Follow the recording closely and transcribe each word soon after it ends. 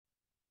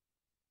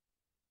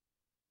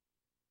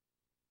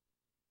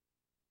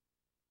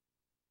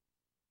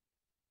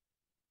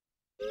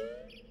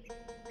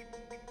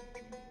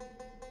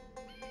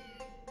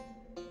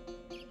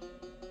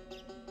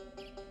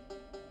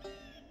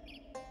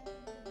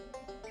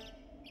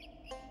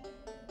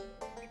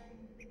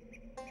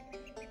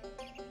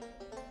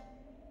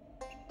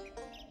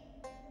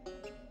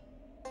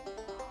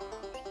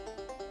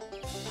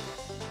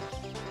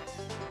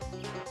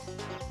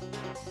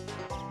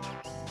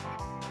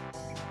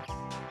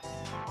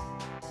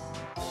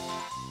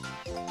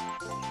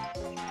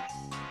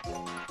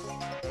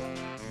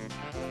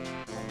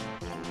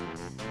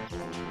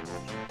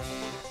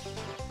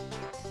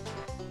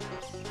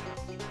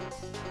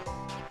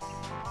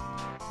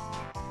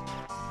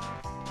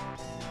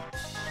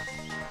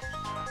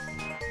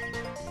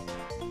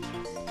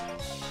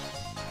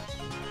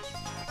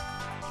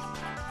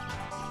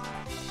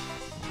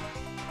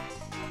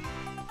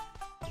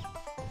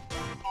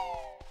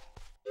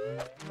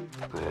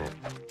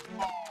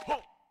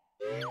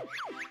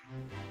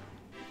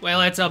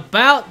Well, it's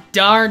about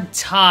darn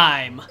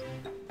time.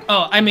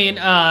 Oh, I mean,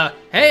 hey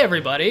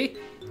everybody,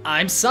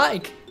 I'm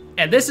Psych,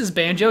 and this is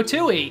Banjo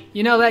Tooie.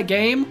 You know that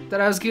game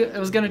that I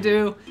was gonna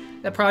do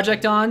that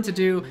project on to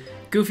do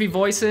goofy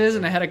voices,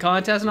 and I had a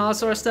contest and all that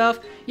sort of stuff?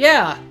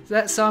 Yeah,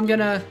 so I'm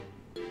gonna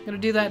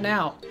do that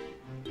now.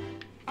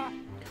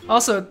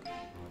 Also,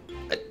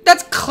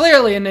 that's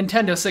clearly a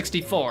Nintendo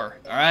 64,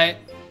 all right?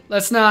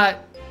 Let's not.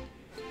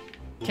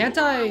 Can't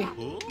I?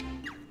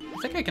 I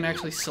think I can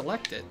actually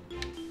select it.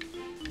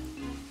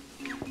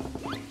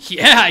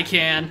 Yeah, I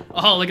can.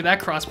 Oh, look at that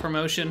cross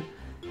promotion.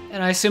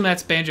 And I assume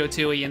that's Banjo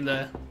Tooie in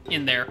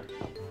there.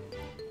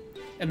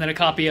 And then a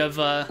copy of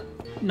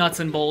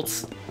Nuts and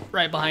Bolts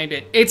right behind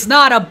it. It's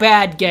not a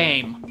bad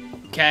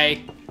game,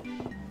 okay?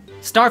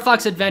 Star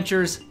Fox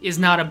Adventures is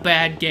not a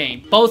bad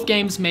game. Both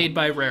games made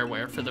by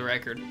Rareware, for the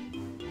record.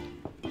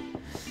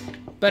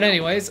 But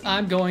anyways,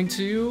 I'm just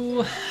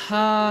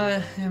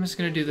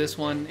gonna do this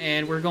one,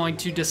 and we're going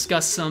to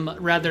discuss some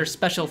rather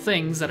special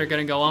things that are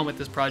gonna go on with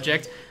this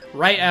project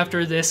right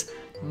after this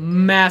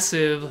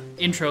massive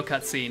intro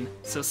cutscene.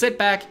 So sit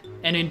back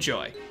and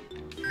enjoy.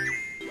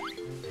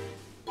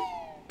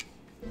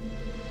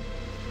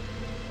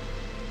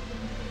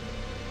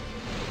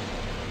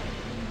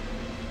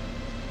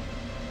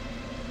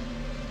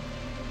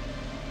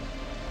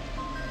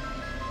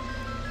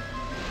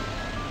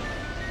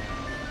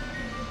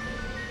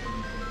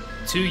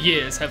 Two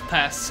years have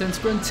passed since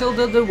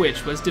Gruntilda the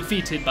Witch was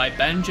defeated by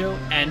Banjo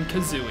and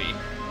Kazooie.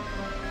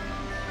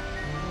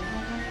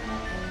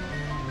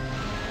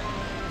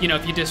 You know,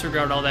 if you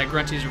disregard all that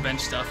Grunty's Revenge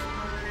stuff.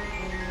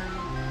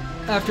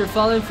 After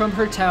falling from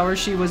her tower,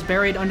 she was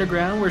buried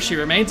underground, where she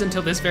remains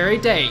until this very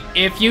day,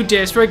 if you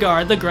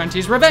disregard the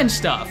Grunty's Revenge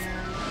stuff.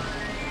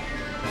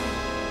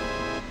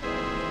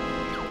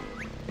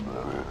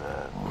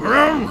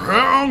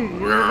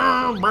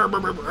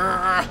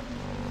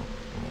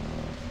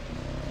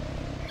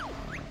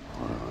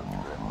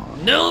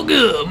 No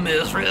good,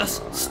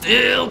 mistress.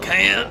 Still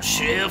can't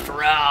shift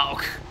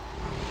rock.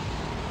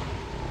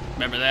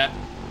 Remember that?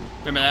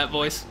 Remember that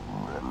voice?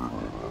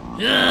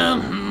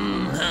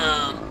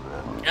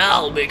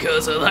 All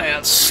because of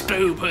that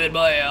stupid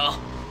bear.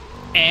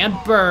 And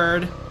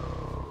Bird.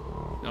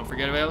 Don't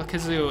forget about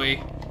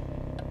Kazooie.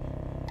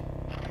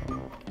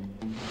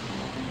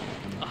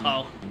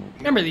 Oh.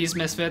 Remember these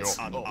misfits?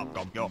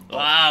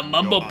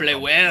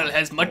 Mumble-Play-Well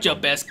has much of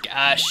best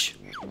cash.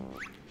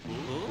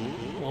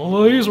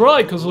 Well, he's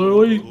right,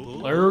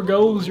 Kazooie. There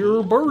goes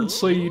your bird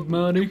seed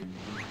money.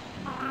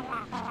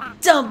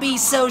 Don't be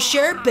so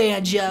sure,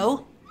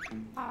 Banjo.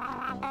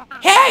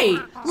 Hey,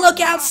 look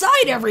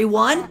outside,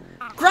 everyone.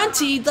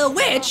 Grunty the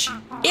Witch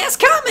is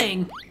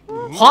coming.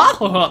 What?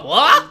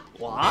 What?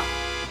 What?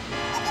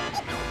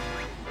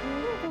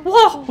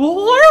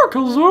 Where,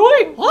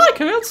 Kazooie? I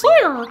can't see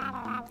her.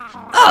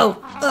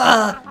 Oh,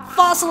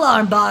 false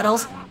alarm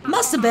bottles.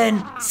 Must have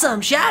been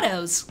some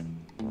shadows.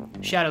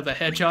 Shadow the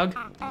Hedgehog.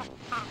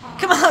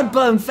 Come on,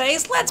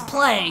 Boneface, let's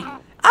play.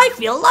 I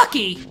feel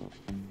lucky.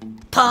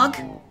 Punk.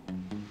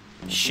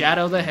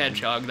 Shadow the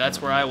Hedgehog,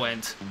 that's where I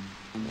went.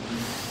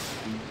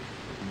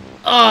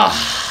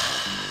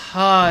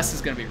 This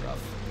is gonna be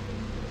rough.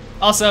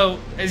 Also,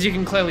 as you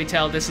can clearly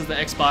tell, this is the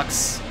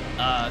Xbox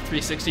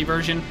 360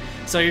 version,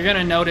 so you're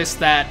gonna notice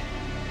that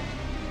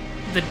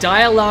the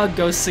dialogue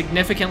goes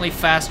significantly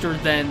faster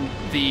than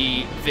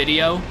the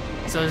video,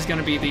 so there's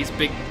gonna be these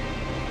big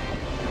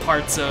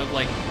parts of,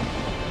 like,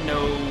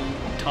 no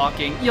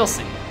talking. You'll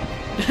see.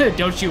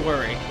 Don't you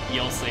worry,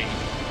 you'll see.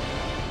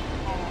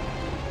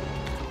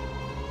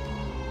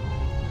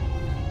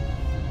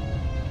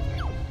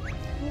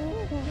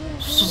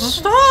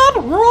 Stop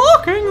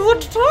rocking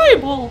the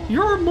table!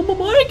 You're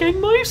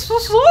making me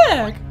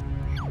sick!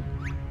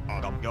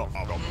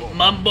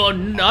 Mumbo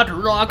not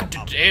rock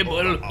the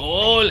table,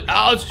 whole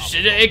house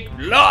shake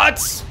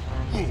lots!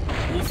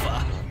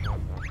 Oofa.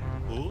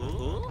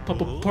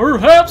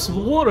 Perhaps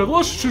one of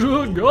us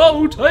should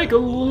go take a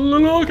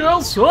look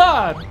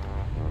outside.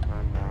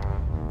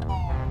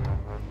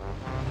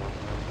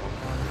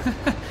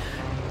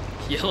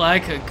 You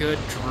like a good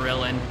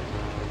drillin'.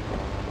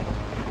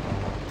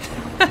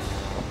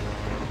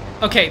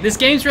 Okay, this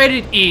game's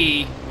rated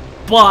E,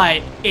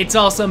 but it's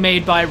also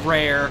made by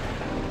Rare,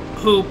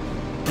 who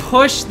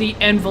push the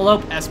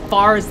envelope as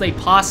far as they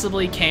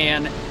possibly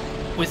can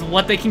with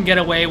what they can get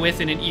away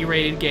with in an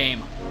E-rated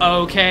game.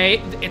 Okay?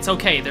 It's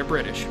okay, they're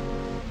British.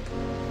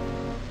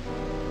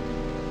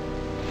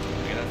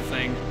 Look at that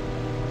thing.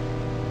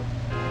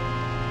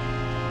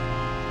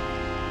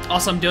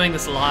 Also, I'm doing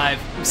this live.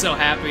 I'm so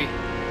happy.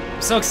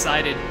 I'm so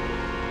excited.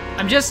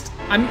 I'm just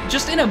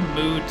in a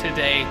mood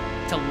today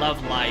to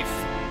love life.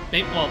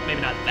 Maybe, well,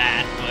 maybe not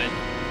that,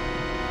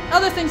 but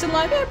other things in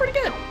life, yeah, pretty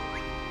good.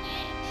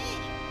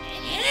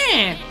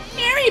 Yeah,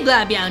 Harry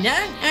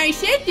Blobbyona, our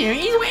sister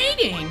is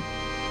waiting.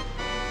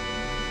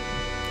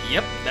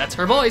 Yep, that's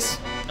her voice.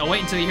 I'll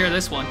wait until you hear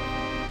this one.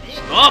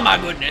 Oh my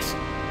goodness.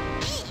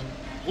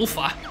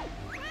 Oofa.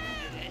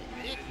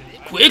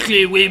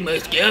 Quickly, we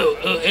must go,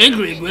 or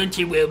angry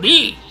Grunty will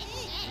be.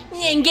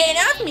 Then get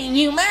off me,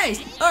 you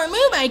must, or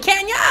move I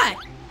cannot.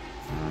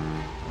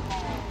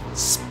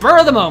 Spur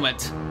of the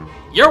moment.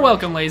 You're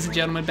welcome, ladies and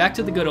gentlemen, back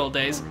to the good old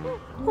days.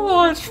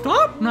 Why,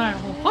 stop now.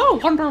 I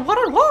wonder what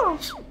it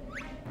was.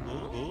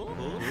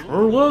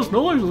 Sure was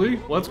noisy.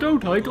 Let's go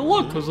take a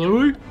look,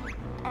 Kazooie.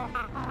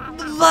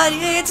 But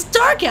it's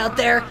dark out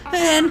there,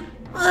 and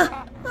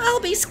I'll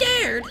be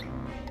scared.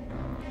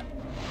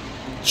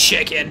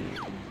 Chicken.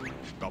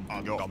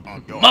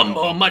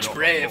 Mumbo much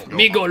brave.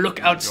 Me go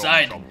look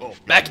outside.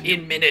 Back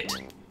in minute.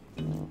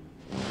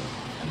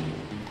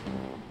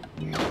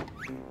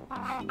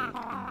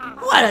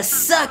 What a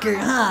sucker,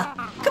 huh?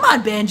 Come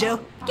on, Banjo,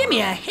 give me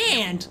a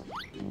hand.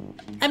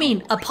 I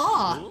mean, a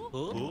paw.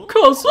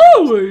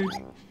 Kazooie!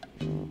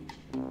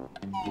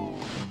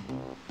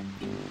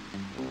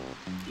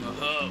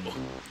 Oh.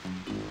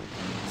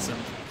 Some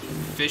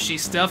fishy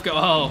stuff go.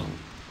 Oh.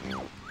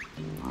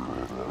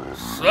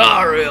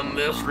 Sorry,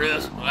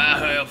 mistress. I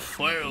have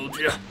failed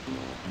you.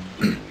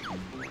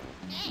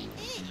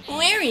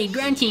 Worry,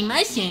 Grunty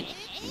mustn't.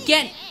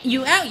 Get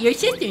you out, your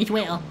sisters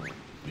will.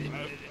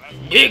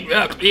 Big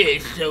rock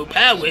is so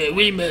power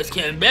we must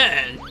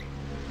combine.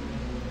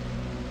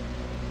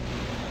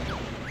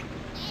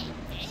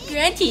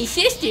 Grunty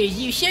sisters,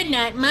 you should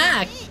not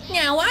mock.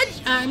 Now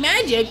watch our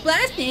magic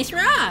blast this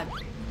rock.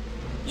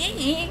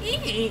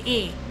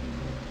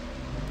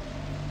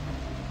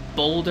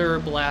 Boulder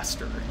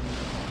Blaster.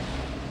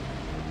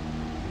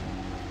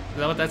 Is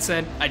that what that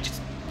said? I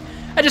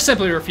just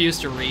simply refuse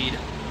to read.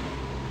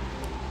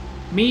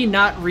 Me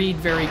not read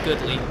very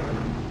goodly.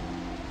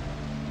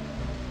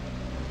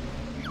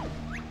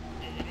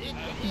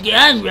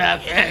 Gun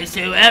rock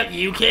so out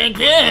you can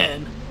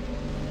come.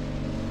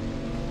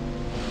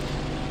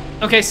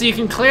 Okay, so you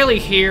can clearly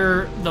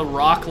hear the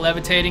rock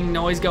levitating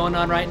noise going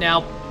on right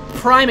now.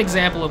 Prime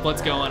example of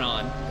what's going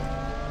on.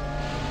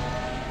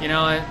 You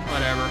know what?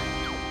 Whatever.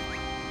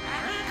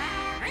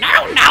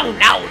 No, no,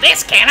 no,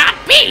 this cannot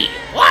be!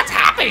 What's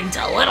happened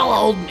to little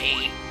old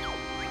me?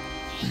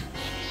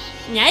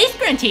 Nice,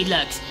 Grunty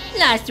looks.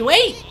 Lost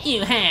weight,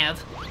 you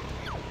have.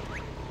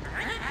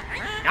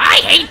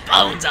 I hate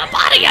bones, a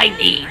body I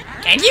need.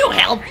 Can you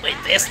help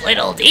with this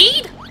little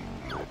deed?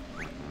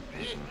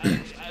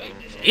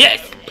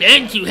 Yes,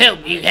 plan to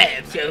help you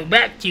have, so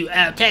back to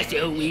our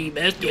castle we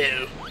must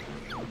go.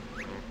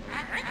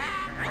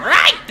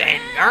 Right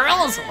then,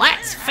 girls,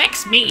 let's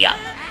fix me up.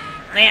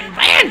 Then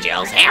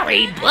Banjo's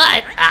hairy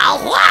butt I'll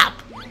whop.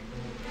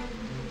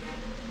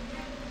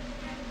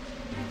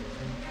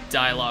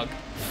 Dialogue.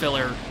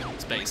 Filler.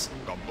 Space.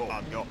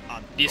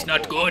 This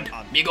not good.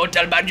 Me go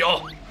tell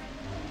Banjo.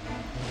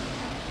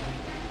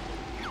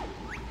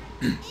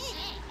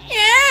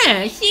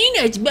 Yeah, seeing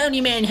as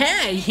Bony Man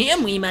has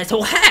him, we must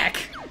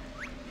whack.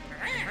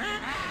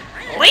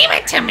 Leave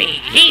it to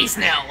me, he's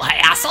no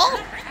hassle.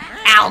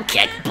 I'll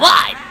kick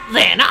butt,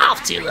 then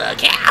off to the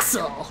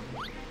castle.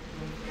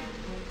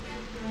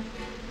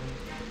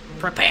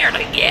 Prepare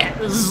to get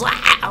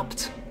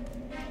zapped.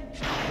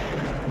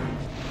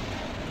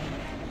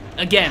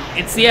 Again,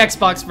 it's the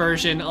Xbox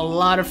version. A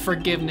lot of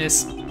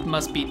forgiveness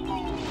must be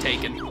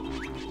taken.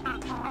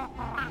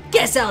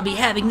 Guess I'll be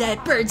having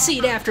that bird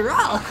seed after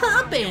all,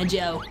 huh,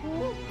 Banjo?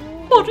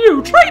 But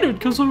you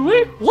traded,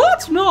 Kazooie.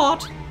 Let's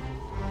not.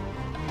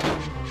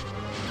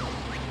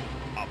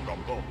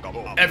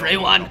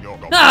 Everyone,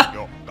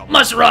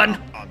 must run.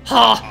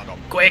 Ha,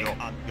 quick,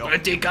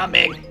 Grunty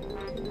coming.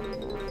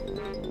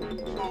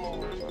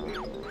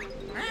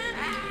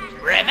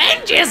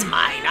 Revenge is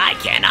mine, I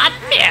cannot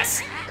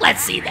miss.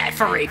 Let's see that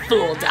furry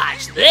fool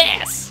dodge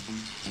this.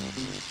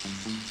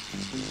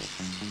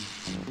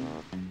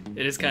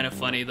 It is kind of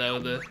funny though.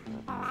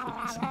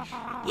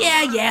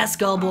 Yeah,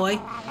 Skullboy.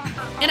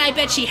 And I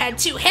bet she had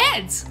 2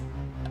 heads.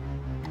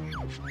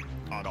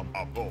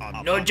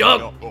 No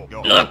joke.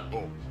 Look,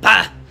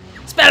 pa,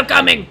 spell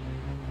coming.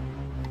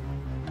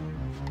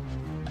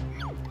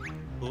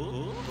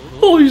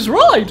 Oh, he's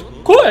right.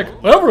 Quick,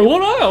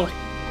 everyone out.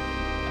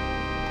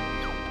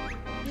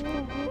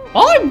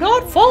 I'm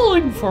not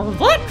falling for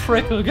that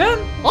trick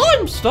again.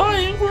 I'm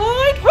staying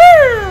right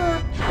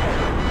here.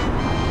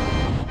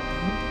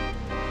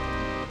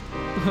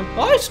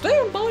 I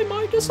stand by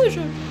my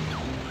decision.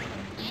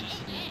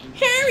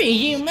 Hurry,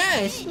 you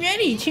must.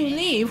 Ready to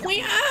leave,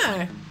 we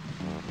are.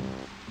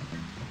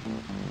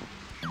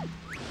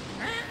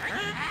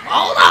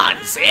 Hold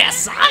on,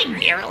 sis. I'm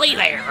nearly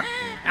there.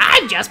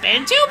 I've just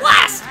been to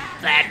blast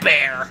that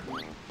bear.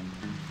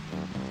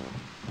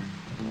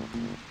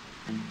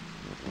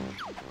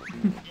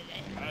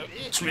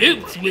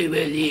 Troops we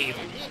will leave.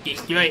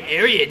 Destroy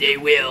area they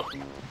will.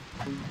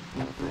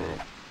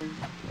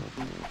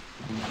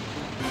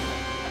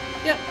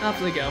 Yep, off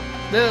they go.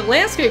 The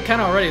landscape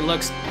kind of already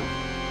looks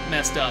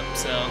messed up,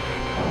 so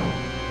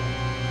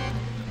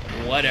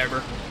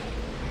whatever.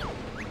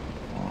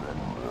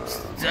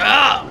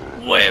 Stop!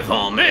 Wait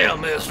for me,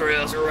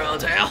 mistress around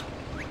town.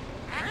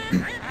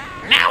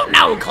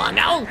 No,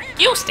 Clungo.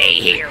 You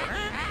stay here.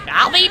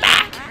 I'll be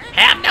back.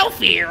 Have no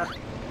fear.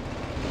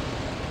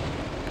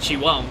 She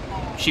won't.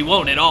 She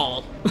won't at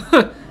all.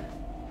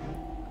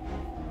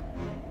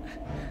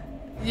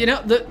 You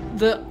know,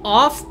 the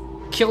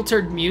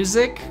off-kiltered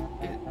music,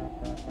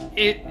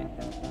 it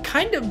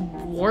kind of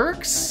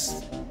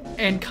works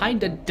and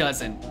kind of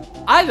doesn't.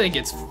 I think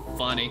it's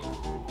funny.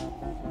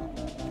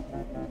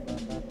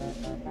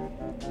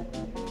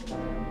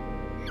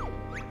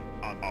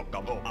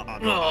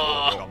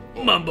 Oh,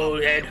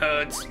 Mumbo head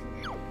hurts.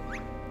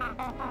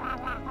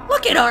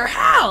 Look at our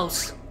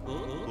house.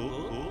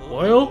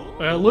 Well,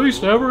 at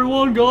least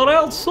everyone got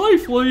out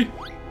safely.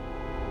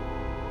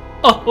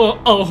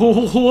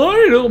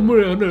 Wait a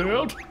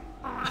minute.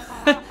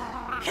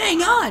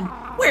 Hang on.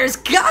 Where's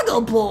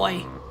Goggle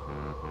Boy?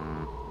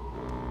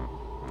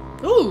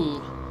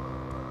 Ooh.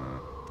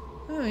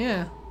 Oh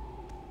yeah.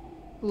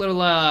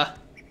 Little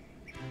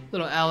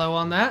aloe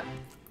on that.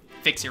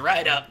 Fix you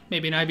right up.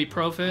 Maybe an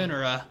ibuprofen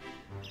or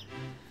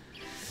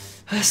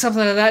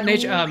something of that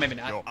nature. Maybe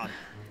not.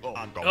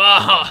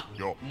 Ah,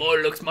 Mo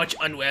looks much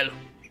unwell.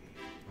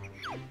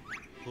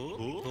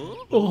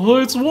 Oh,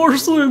 it's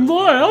worse than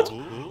that.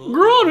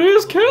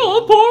 Granny's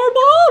killed poor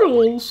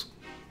Bottles.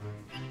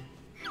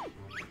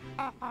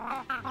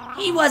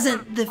 He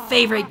wasn't the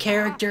favorite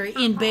character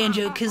in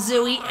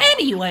Banjo-Kazooie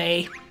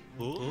anyway.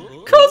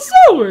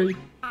 Kazooie!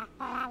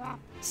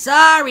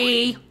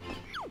 Sorry.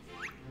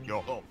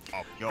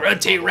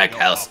 Grunty wreck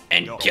house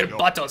and kill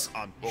Bottles.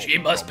 She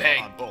must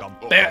pay.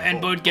 Bear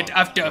and Bird get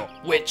after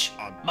Witch.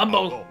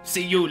 Mumbo,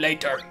 see you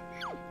later.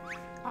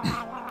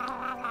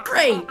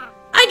 Great.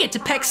 I get to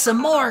peck some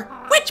more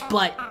witch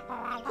butt.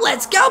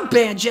 Let's go,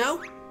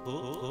 Banjo.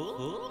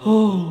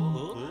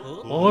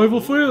 I have a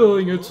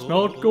feeling it's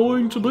not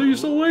going to be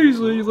so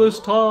easy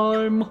this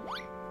time.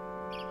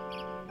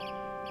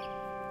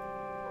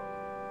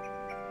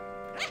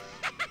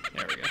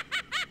 There we go.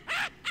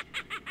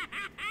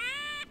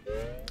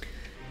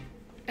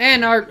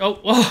 And our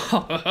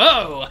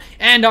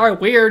and our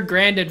weird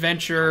grand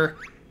adventure.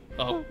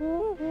 Oh,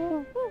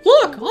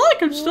 Look, I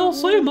can still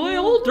see my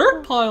old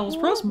dirt piles.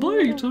 Press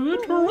B to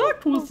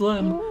interact with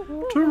them,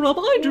 to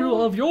remind you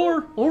of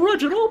your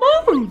original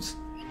moves.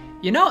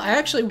 you know, I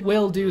actually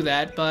will do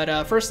that.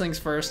 But first things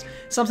first,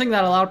 something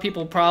that a lot of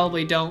people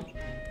probably don't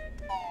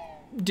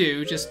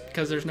do just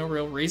because there's no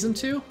real reason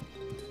to.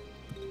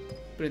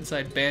 But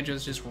inside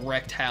Banjo's just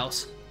wrecked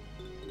house.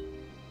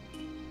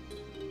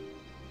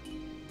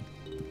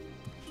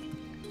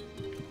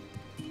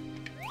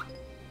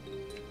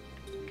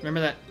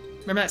 Remember that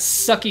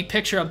sucky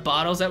picture of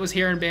Bottles that was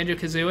here in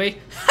Banjo-Kazooie?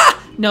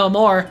 Ha! No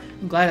more.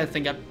 I'm glad that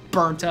thing got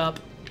burnt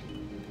up.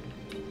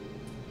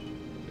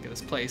 Look at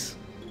this place.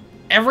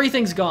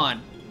 Everything's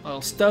gone. A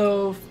little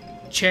stove,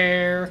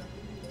 chair,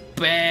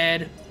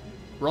 bed,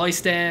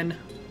 Royston.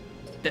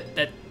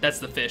 That's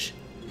the fish.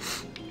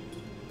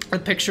 A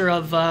picture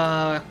of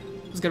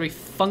it was gonna be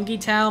Fungi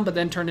Town, but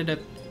then turned into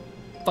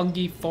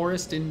Fungi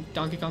Forest in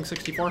Donkey Kong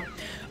 64.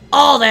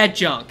 All that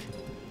junk.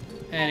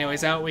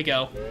 Anyways, out we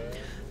go.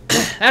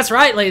 That's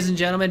right, ladies and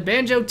gentlemen,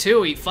 Banjo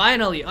Tooie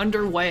finally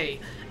underway.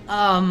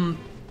 A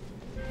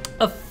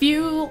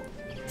few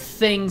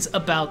things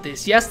about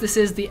this. Yes, this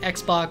is the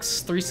Xbox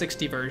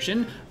 360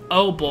 version.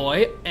 Oh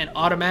boy, an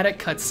automatic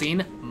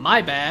cutscene.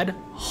 My bad.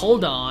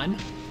 Hold on.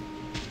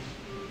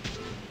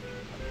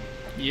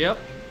 Yep,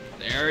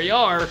 there you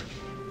are.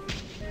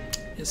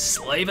 Just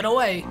slaving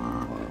away.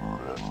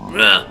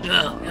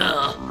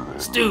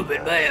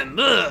 Stupid man,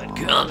 Bud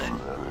coming.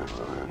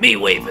 Me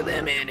wait for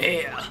them in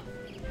here.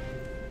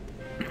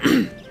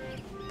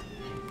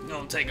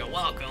 Gonna take a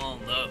walk on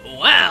the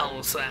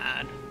wild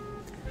side.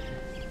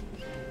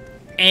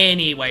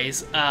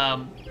 Anyways,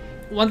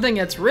 one thing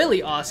that's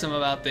really awesome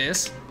about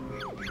this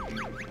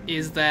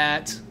is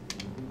that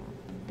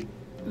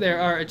there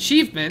are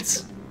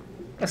achievements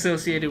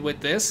associated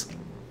with this.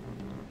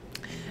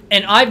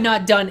 And I've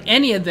not done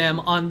any of them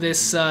on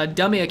this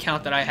dummy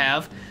account that I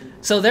have.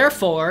 So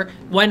therefore,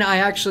 when I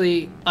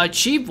actually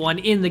achieve one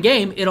in the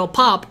game, it'll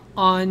pop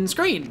on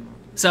screen.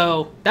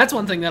 So that's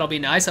one thing that'll be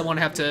nice. I won't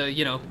have to,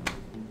 you know,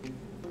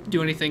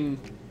 do anything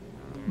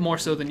more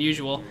so than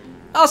usual.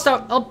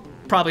 I'll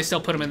probably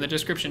still put them in the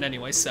description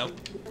anyway, so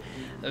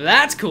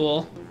that's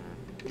cool.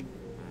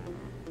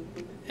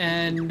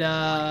 And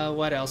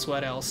what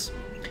else?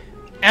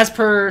 As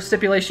per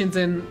stipulations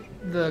in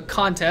the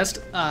contest,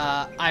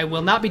 I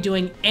will not be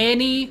doing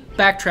any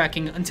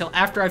backtracking until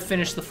after I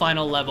finish the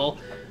final level.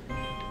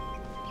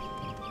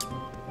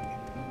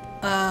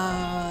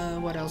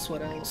 What else?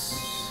 What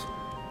else?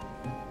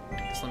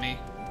 Just let me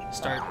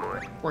start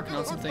working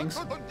on some things.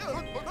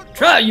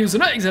 Try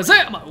using eggs as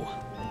ammo.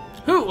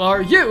 Who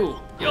are you?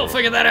 You'll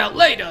figure that out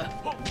later.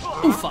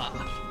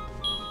 Oofa.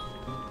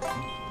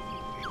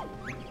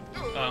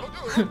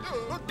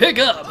 Oh. Pick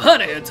up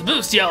honey to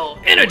boost your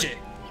energy.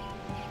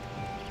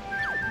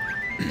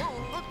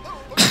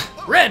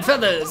 Red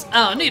feathers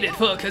are needed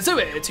for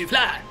Kazooie to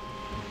fly.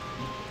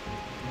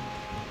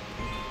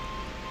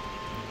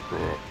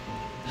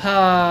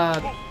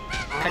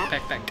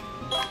 Peck.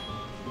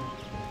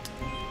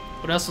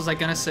 What else was I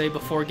gonna say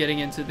before getting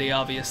into the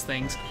obvious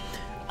things?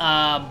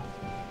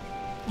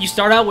 You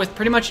start out with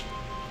pretty much,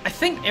 I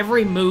think,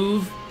 every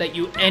move that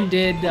you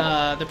ended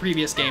the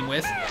previous game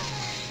with.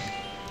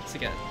 So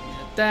you got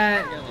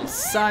that, you got a little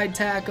side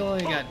tackle,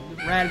 you got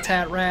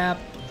rat-a-tat-rap.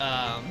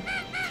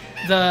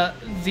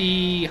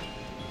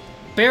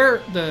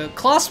 The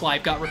claw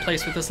swipe got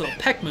replaced with this little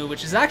peck move,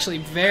 which is actually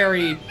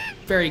very,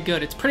 very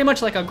good. It's pretty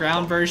much like a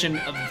ground version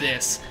of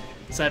this,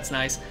 so that's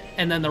nice.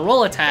 And then the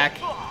roll attack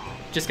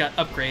just got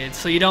upgraded,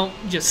 so you don't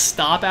just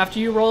stop after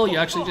you roll, you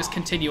actually just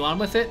continue on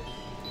with it.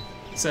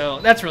 So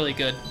that's really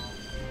good.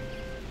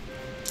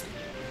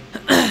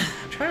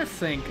 I'm trying to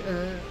think.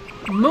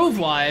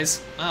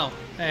 Move-wise, oh,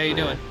 how you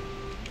doing?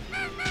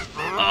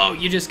 Oh,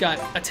 you just got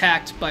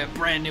attacked by a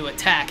brand new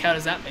attack. How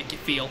does that make you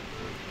feel?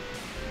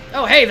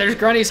 Oh, hey, there's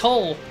Grunny's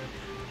hole.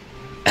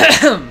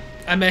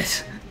 I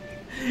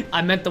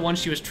meant the one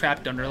she was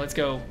trapped under. Let's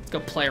go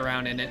play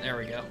around in it. There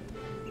we go.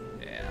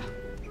 Yeah,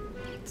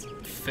 it's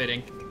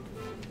fitting.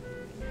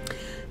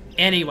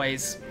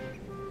 Anyways,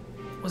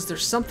 was there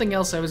something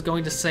else I was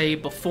going to say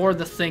before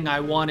the thing I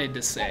wanted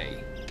to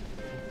say?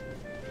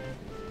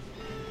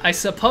 I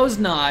suppose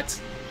not.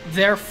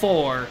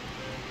 Therefore,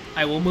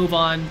 I will move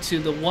on to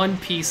the one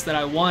piece that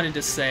I wanted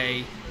to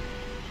say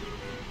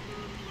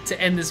to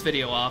end this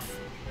video off,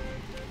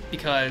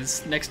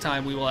 because next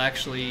time we will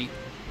actually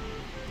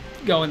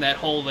go in that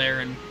hole there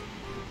and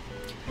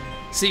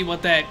see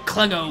what that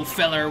Klungo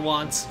feller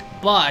wants.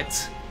 But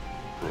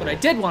what I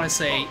did want to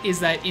say is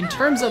that in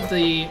terms of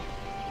the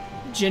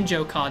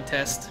Jinjo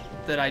contest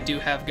that I do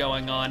have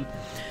going on,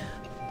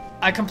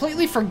 I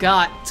completely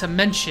forgot to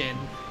mention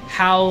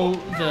how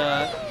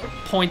the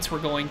points were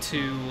going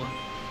to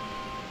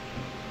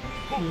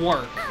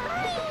work.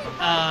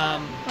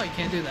 Oh, you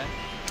can't do that.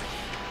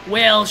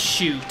 Well,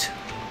 shoot.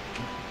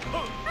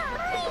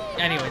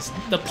 Anyways,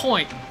 the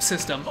point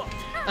system.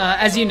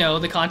 As you know,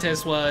 the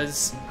contest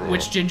was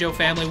which Jinjo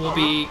family will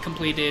be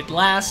completed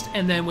last,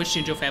 and then which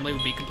Jinjo family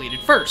will be completed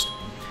first.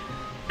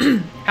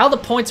 How the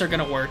points are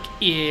going to work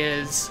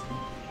is,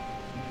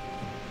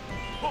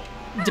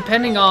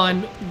 depending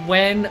on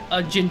when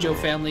a Jinjo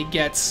family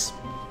gets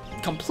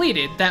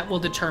completed, that will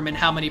determine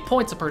how many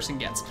points a person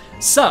gets.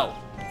 So,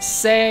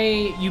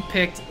 say you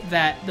picked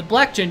that the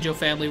Black Jinjo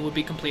family would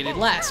be completed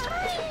last.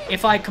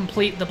 If I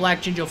complete the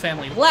Black Jinjo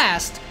family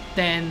last,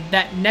 then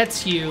that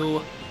nets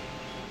you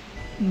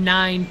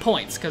 9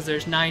 points, because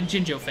there's 9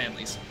 Jinjo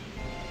families.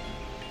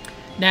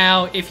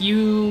 Now, if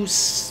you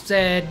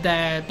said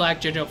that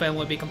Black Jinjo family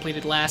would be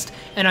completed last,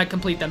 and I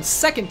complete them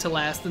second to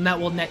last, then that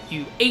will net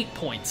you 8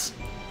 points,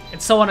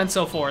 and so on and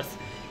so forth.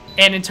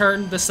 And in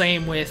turn, the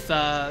same with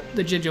the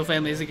Jinjo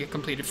families that get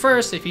completed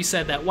first. If you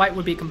said that White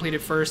would be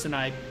completed first, and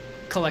I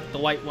collect the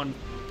White one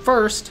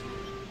first,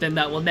 then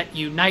that will net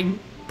you 9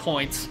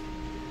 points.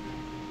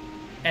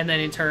 And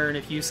then in turn,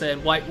 if you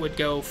said White would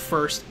go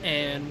first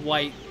and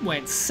White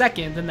went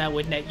second, then that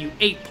would net you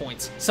 8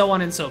 points, so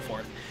on and so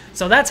forth.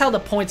 So that's how the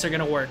points are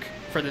going to work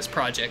for this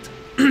project.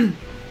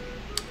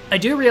 I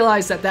do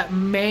realize that that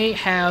may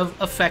have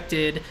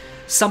affected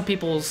some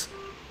people's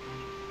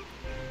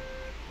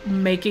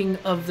making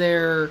of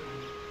their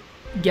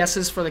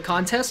guesses for the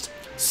contest.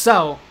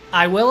 So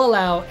I will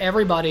allow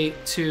everybody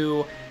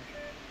to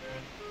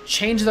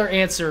change their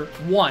answer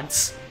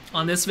once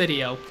on this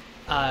video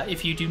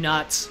if you do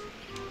not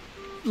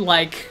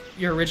like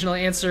your original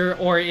answer,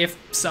 or if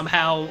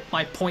somehow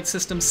my point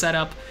system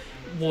setup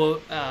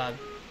will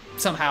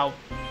somehow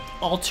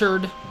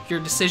altered your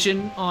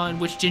decision on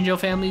which Jinjo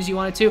families you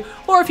wanted to,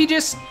 or if you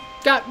just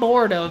got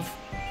bored of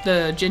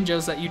the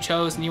Jinjos that you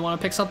chose and you want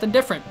to pick something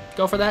different,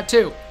 go for that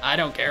too. I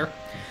don't care.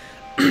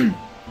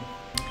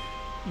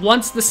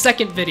 Once the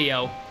second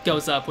video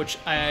goes up, which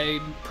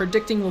I'm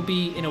predicting will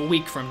be in a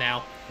week from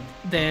now,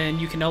 then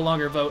you can no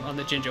longer vote on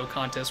the Jinjo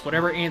contest.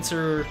 Whatever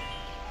answer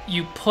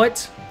you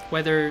put,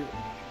 whether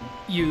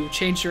you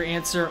change your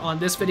answer on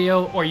this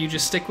video or you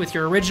just stick with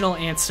your original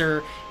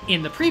answer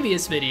in the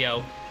previous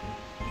video,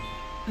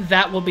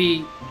 that will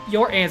be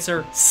your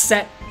answer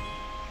set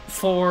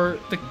for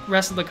the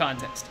rest of the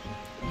contest.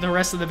 The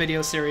rest of the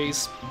video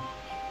series,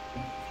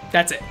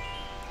 that's it.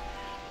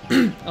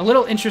 A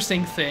little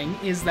interesting thing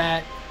is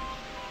that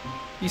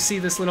you see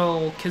this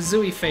little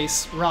Kazooie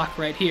face rock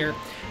right here.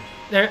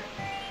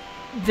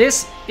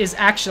 This is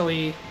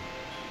actually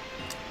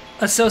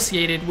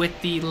associated with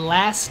the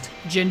last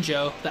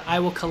Jinjo that I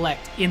will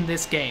collect in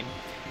this game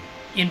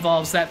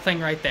involves that thing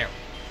right there.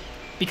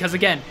 Because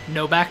again,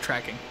 no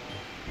backtracking.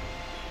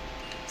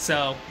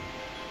 So,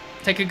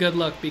 take a good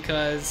look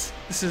because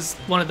this is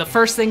one of the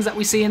first things that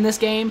we see in this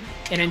game,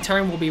 and in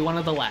turn will be one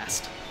of the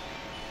last.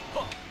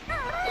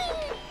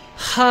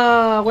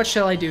 What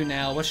shall I do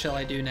now? What shall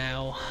I do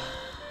now?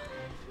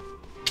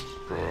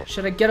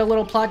 Should I get a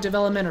little plot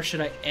development or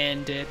should I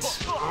end it?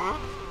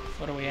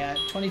 What are we at?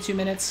 22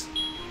 minutes?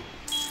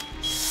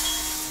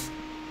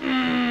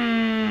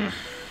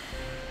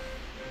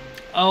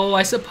 Oh,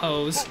 I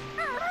suppose.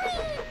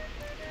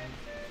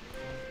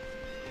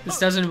 This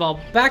doesn't involve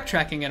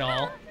backtracking at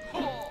all.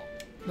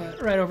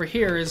 But right over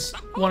here is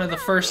one of the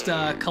first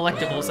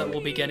collectibles that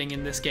we'll be getting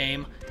in this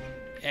game.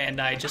 And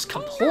I just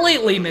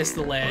completely missed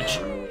the ledge.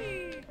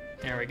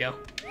 There we go.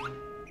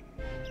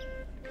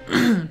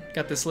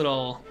 Got this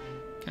little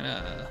kind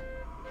of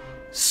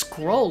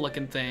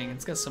scroll-looking thing.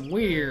 It's got some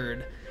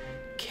weird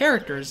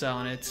characters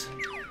on it.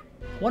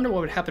 Wonder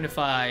what would happen if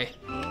I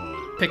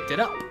picked it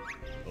up.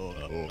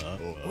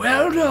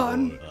 Well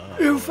done.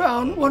 You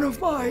found one of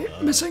my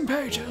missing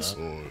pages.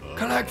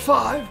 Collect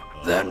 5,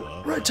 then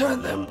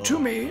return them to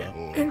me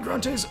in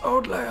Grunty's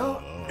old lair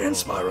in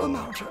Spiral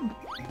Mountain.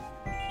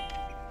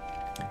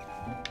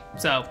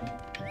 So,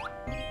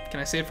 can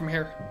I see it from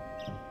here?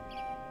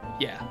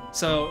 Yeah.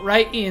 So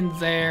right in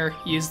there,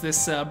 use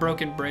this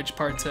broken bridge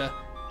part to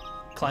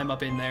climb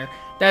up in there.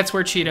 That's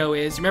where Cheeto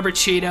is. Remember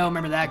Cheeto?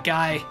 Remember that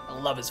guy? I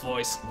love his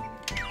voice.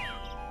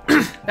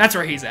 That's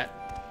where he's at.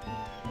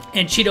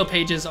 And Cheeto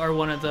pages are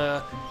one of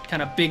the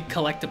kind of big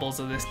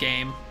collectibles of this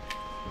game.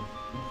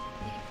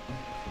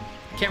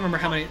 Can't remember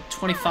how many,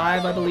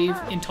 25 I believe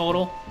in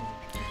total.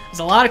 There's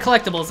a lot of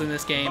collectibles in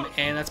this game,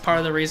 and that's part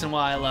of the reason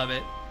why I love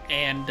it.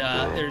 And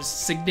there's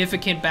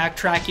significant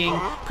backtracking,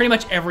 pretty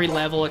much every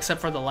level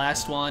except for the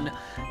last one.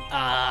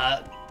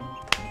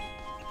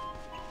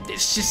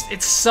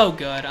 It's so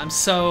good.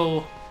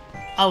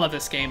 I love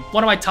this game.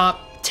 One of my top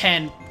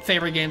 10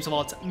 favorite games of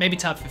all time, maybe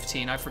top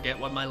 15, I forget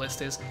what my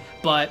list is,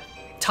 but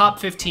top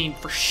 15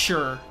 for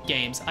sure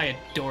games. I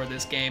adore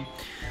this game.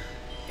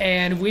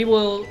 And we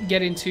will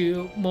get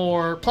into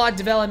more plot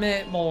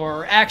development,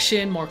 more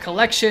action, more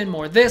collection,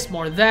 more this,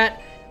 more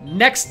that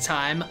next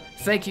time.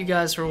 Thank you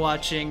guys for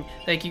watching.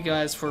 Thank you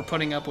guys for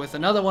putting up with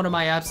another one of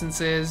my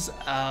absences.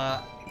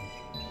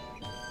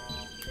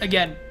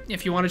 Again,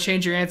 if you want to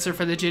change your answer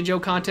for the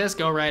Jinjo contest,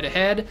 go right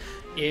ahead.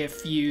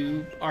 If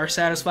you are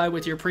satisfied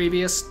with your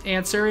previous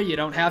answer, you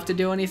don't have to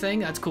do anything.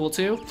 That's cool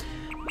too.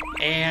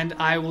 And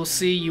I will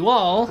see you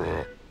all.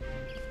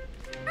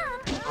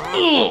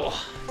 Ugh,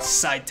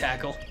 side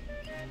tackle.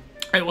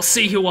 I will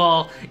see you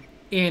all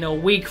in a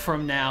week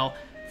from now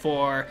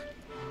for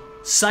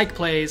Psych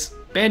Plays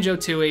Banjo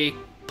Tooie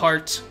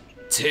Part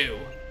 2.